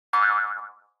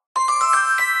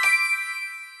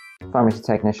Pharmacy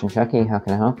technician Chucky, how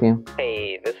can I help you?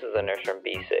 Hey, this is a nurse from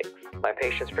B6. My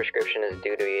patient's prescription is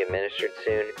due to be administered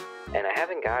soon, and I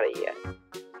haven't got it yet.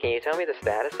 Can you tell me the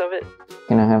status of it?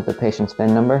 Can I have the patient's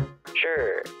PIN number?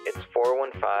 Sure, it's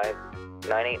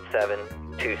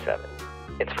 415-987-27.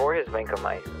 It's for his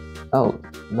vancomycin. Oh,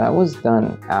 that was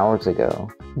done hours ago.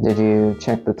 Did you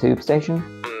check the tube station?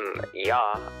 Yeah,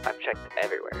 I've checked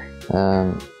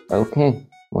everywhere. Okay.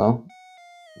 Well,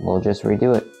 we'll just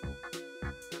redo it.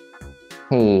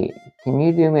 Hey, can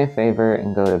you do me a favor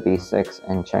and go to B6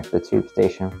 and check the tube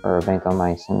station for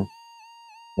vancomycin?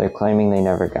 They're claiming they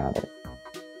never got it.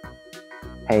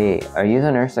 Hey, are you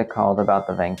the nurse that called about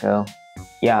the Vanco?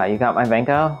 Yeah, you got my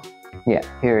Vanco? Yeah,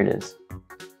 here it is.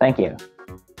 Thank you.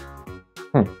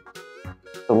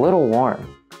 It's a little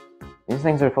warm. These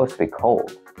things are supposed to be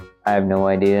cold. I have no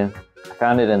idea. I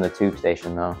found it in the tube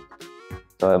station though,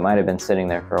 so it might have been sitting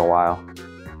there for a while.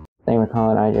 Thank you for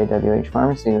calling IJWH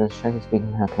Pharmacy. This is Chucky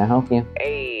speaking. How can I help you?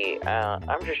 Hey,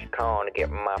 I'm just calling to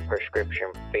get my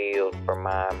prescription filled for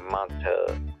my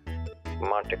Monta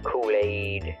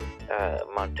Kool-Aid,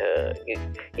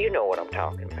 you know what I'm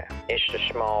talking about. It's the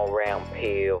small round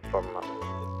pill for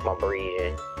my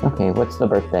breathing. Okay, what's the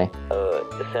birthday?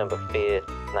 December 5th,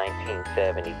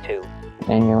 1972.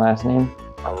 And your last name?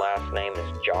 My last name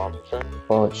is Johnson.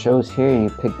 Well, it shows here you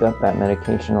picked up that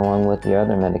medication along with your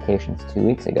other medications 2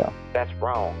 weeks ago. That's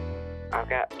wrong. I've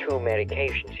got 2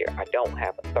 medications here. I don't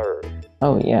have a third.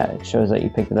 Oh yeah, it shows that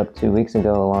you picked it up 2 weeks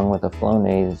ago along with a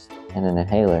Flonase and an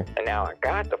inhaler. And now I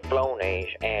got the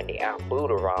Flonase and the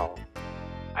albuterol.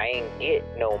 I ain't get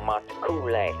no Monta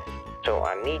Kool-Aid, so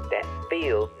I need that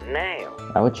filled now.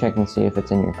 I would check and see if it's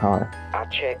in your car. I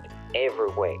checked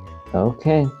everywhere.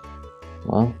 Okay.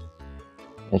 Well,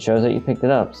 it shows that you picked it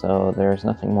up, so there's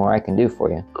nothing more I can do for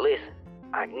you. Listen,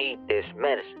 I need this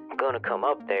medicine. I'm gonna come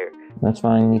up there. That's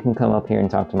fine. You can come up here and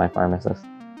talk to my pharmacist.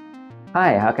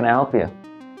 Hi, how can I help you?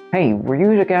 Hey, were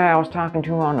you the guy I was talking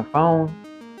to on the phone?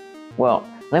 Well,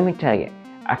 let me tell you,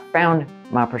 I found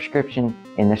my prescription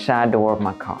in the side door of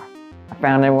my car. I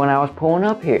found it when I was pulling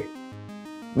up here.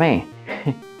 Man,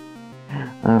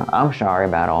 I'm sorry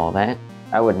about all that.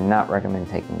 I would not recommend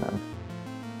taking them.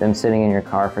 Them sitting in your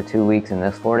car for 2 weeks in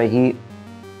this Florida heat,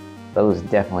 those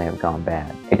definitely have gone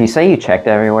bad. If you say you checked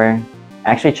everywhere,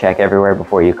 actually check everywhere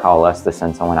before you call us to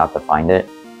send someone out to find it,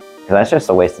 because that's just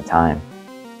a waste of time.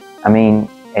 I mean,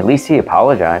 at least he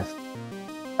apologized.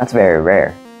 That's very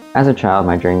rare. As a child,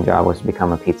 my dream job was to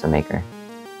become a pizza maker.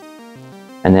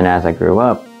 And then as I grew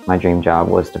up, my dream job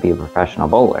was to be a professional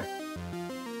bowler.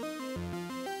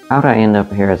 How'd I end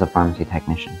up here as a pharmacy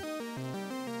technician?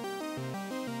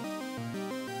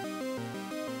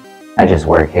 I just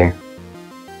work here.